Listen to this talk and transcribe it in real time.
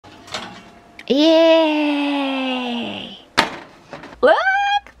Yay! Look!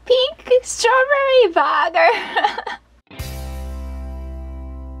 Pink strawberry burger!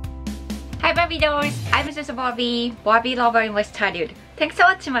 Hi Barbie dolls! I'm Mrs. Barbie, Barbie lover in West Hollywood. Thanks for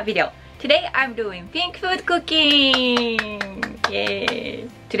watching my video. Today I'm doing pink food cooking! Yay!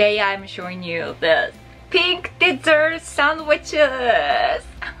 Today I'm showing you this pink dessert sandwiches!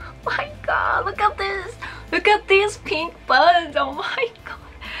 Oh my god, look at this! Look at these pink buns! Oh my god!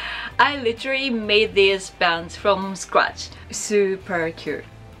 I literally made these buns from scratch. Super cute.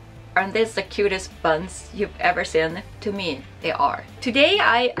 Aren't these the cutest buns you've ever seen? To me, they are. Today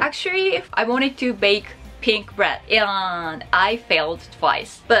I wanted to bake pink bread and I failed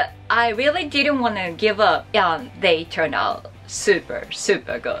twice. But I really didn't want to give up and they turned out super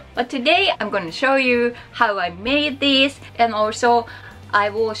good. But today I'm going to show you how I made these and also I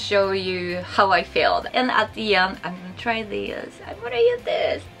will show you how I failed. And at the end, I'm gonna try these. I'm gonna eat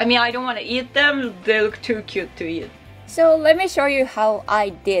this. I mean, I don't want to eat them. They look too cute to eat. So let me show you how I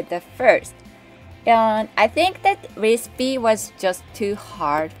did the first. And I think that recipe was just too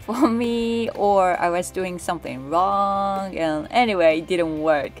hard for me or I was doing something wrong and anyway, it didn't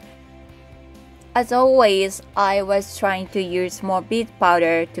work. As always, I was trying to use more beet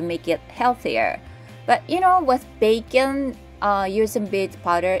powder to make it healthier. But you know, with bacon, using beet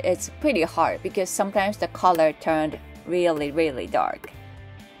powder it's pretty hard because sometimes the color turned really dark.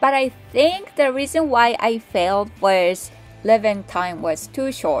 But I think the reason why I failed was leaving time was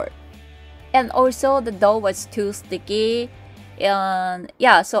too short. And also the dough was too sticky. And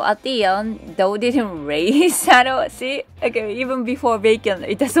yeah, so at the end, dough didn't raise at all. See? Okay, even before bacon,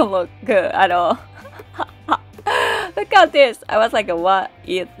 it doesn't look good at all. Look at this! I was like, what?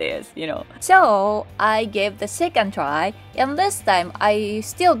 Eat this, you know. So I gave the second try, and this time I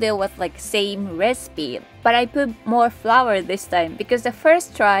still did with like same recipe, but I put more flour this time because the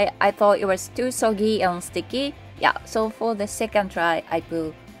first try I thought it was too soggy and sticky. Yeah, so for the second try I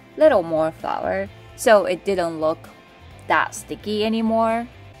put little more flour, so it didn't look that sticky anymore.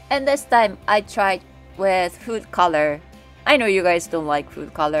 And this time I tried with food color. I know you guys don't like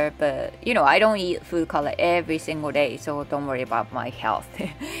food color, but you know, I don't eat food color every single day, so don't worry about my health.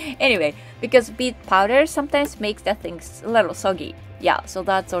 Anyway, because beet powder sometimes makes the things a little soggy. Yeah, so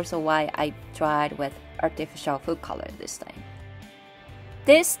that's also why I tried with artificial food color this time.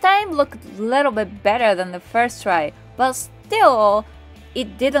 This time looked a little bit better than the first try, but still,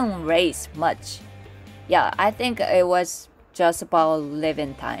 it didn't raise much. Yeah, I think it was just about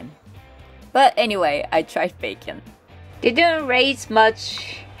living time. But anyway, I tried bacon. Didn't raise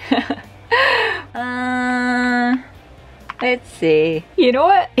much. Let's see. You know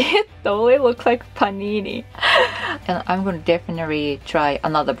what? It totally looks like panini. And I'm gonna definitely try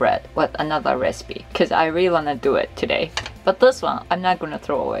another bread with another recipe because I really wanna do it today. But this one, I'm not gonna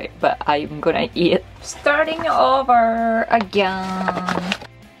throw away, but I'm gonna eat. Starting over again.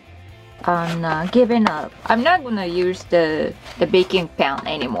 I'm giving up. I'm not gonna use the baking pan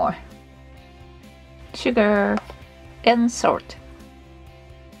anymore. Sugar. And salt.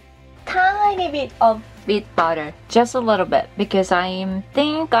 Tiny bit of beet powder, just a little bit, because I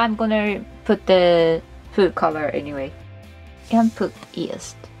think I'm gonna put the food color anyway. And put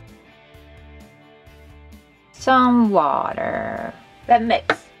yeast. Some water. Then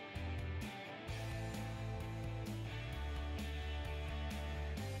mix.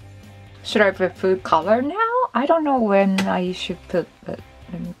 Should I put food color now? I don't know when I should put, but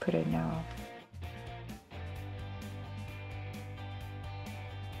let me put it now.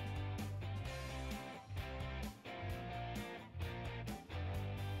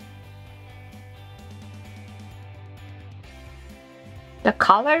 The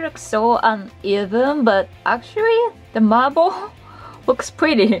color looks so uneven, but actually the marble looks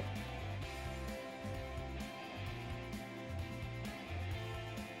pretty.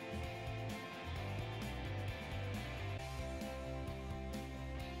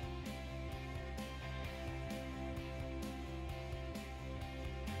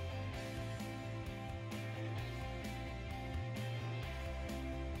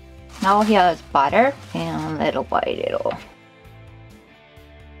 Now here's butter and little by little.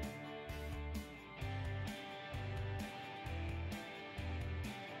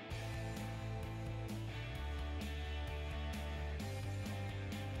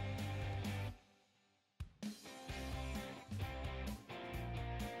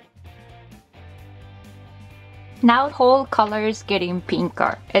 Now the whole color is getting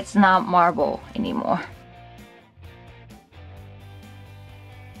pinker. It's not marble anymore.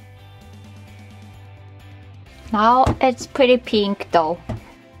 Now it's pretty pink though.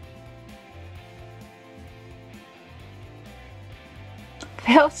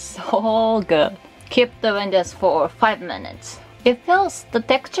 Feels so good. Keep doing this for 5 minutes. The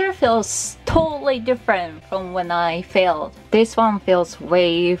texture feels totally different from when I failed. This one feels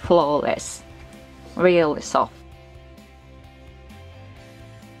way flawless. Really soft.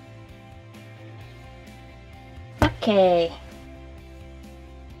 Okay.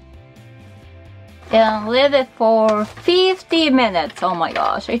 And leave it for 50 minutes. Oh my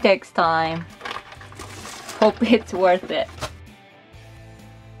gosh, it takes time. Hope it's worth it.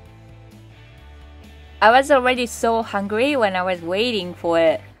 I was already so hungry when I was waiting for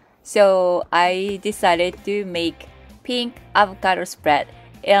it. So I decided to make pink avocado spread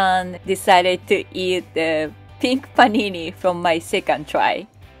and decided to eat the pink panini from my second try.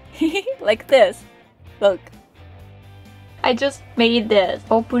 Like this. Look. I just made this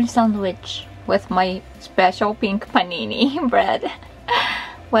open sandwich with my special pink panini bread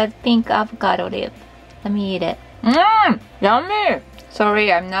with pink avocado dip. Let me eat it. Mmm! Yummy!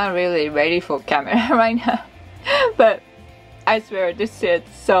 Sorry, I'm not really ready for camera right now. But I swear this is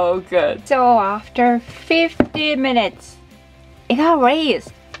so good. So after 50 minutes, it got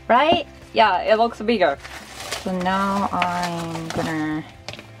raised, right? Yeah, it looks bigger. So now I'm gonna...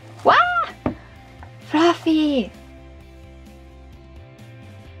 Wow! Fluffy!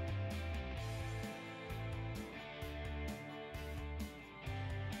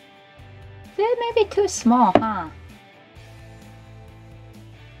 It may be too small, huh?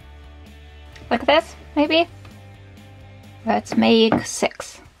 Like this, maybe? Let's make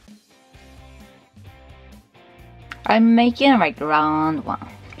 6. I'm making like round one.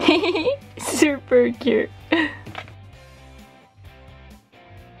 Super cute.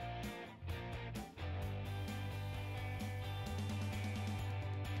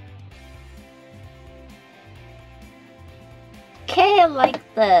 Okay,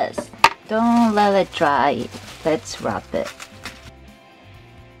 like this. Don't let it dry. Let's wrap it.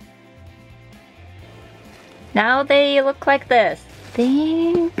 Now they look like this.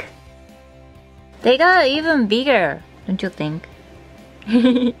 Think they got even bigger, don't you think?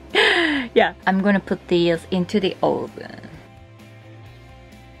 Yeah, I'm gonna put these into the oven.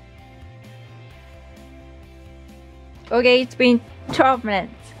 Okay, it's been 12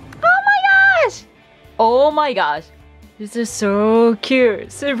 minutes. Oh my gosh! Oh my gosh! This is so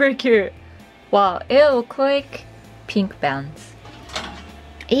cute, super cute. Wow, it looks like pink buns.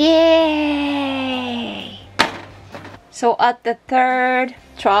 Yay! So at the third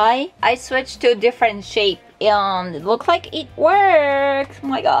try, I switched to a different shape and it looks like it works. Oh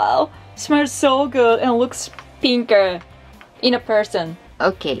my god, smells so good and looks pinker in a person.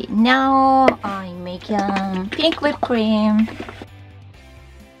 Okay, now I'm making pink whipped cream.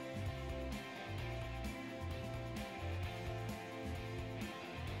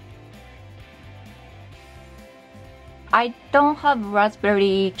 I don't have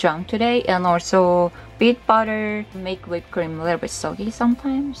raspberry jam today, and also beet powder make whipped cream a little bit soggy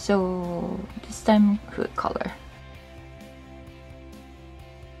sometimes, so this time food color.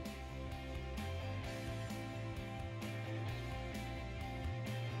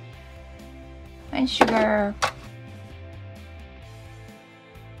 And sugar.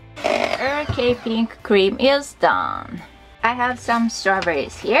 Okay, pink cream is done. I have some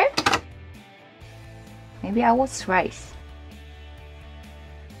strawberries here. Maybe I will slice.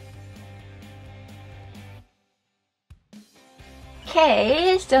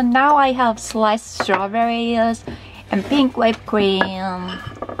 Okay, so now I have sliced strawberries and pink whipped cream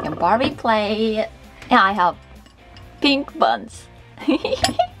and Barbie plate, and I have pink buns.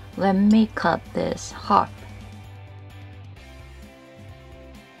 Let me cut this half.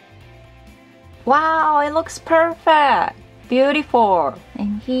 Wow, it looks perfect! Beautiful!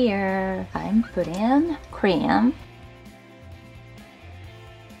 And here I'm putting cream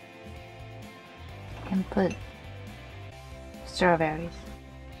and put strawberries.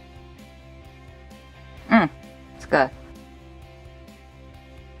 It's good.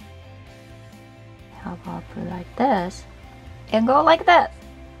 How about put like this and go like this?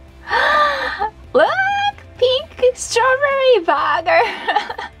 Look! Pink strawberry burger!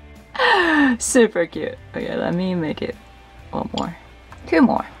 Super cute. Okay, let me make it one more. 2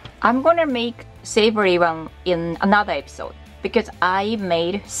 more. I'm gonna make savory one in another episode because I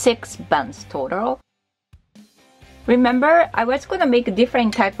made 6 buns total. Remember, I was gonna make a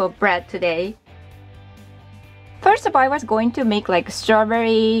different type of bread today. First of all, I was going to make like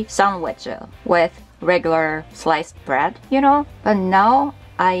strawberry sandwich with regular sliced bread, you know? But now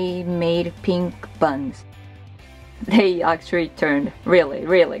I made pink buns. They actually turned really,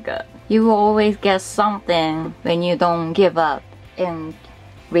 really good. You will always get something when you don't give up and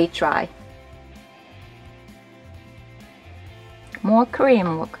retry. more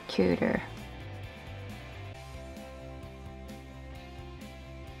cream look cuter.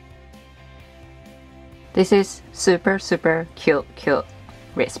 This is super cute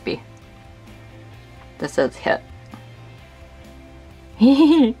recipe. This is it.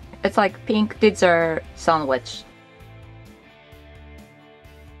 It's like pink dessert sandwich.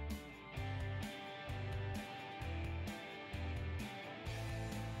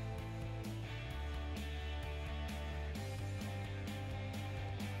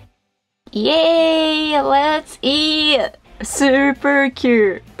 Yay! Let's eat! Super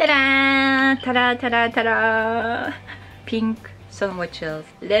cute! Ta-da! Ta-da! Ta-da! Ta-da! Pink sandwiches.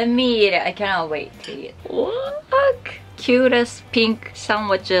 Let me eat it. I cannot wait to eat. Look! Cutest pink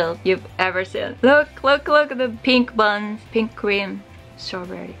sandwiches you've ever seen. Look at the pink buns, pink cream,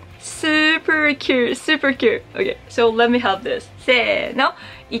 strawberry. Super cute, super cute. Okay, so let me have this. せーの、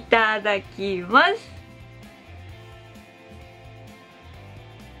いただきます。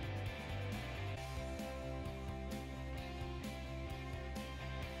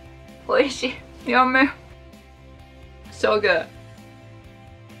美味しい。Yummy. So good.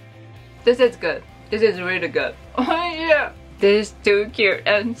 This is good. This is really good. Oh yeah. This is too cute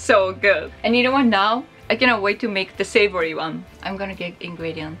and so good. And you know what now? I cannot wait to make the savory one. I'm gonna get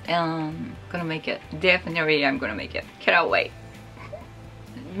ingredients and gonna make it. Definitely I'm gonna make it. Cannot wait.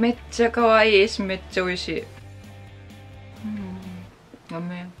 めっちゃ可愛いし、めっちゃ美味しい。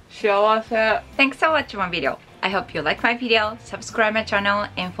Yummy. 幸せ。Thanks for watching my video. I hope you like my video. Subscribe my channel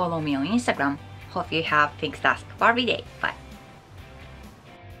and follow me on Instagram. Hope you have fantastic Barbie day. Bye.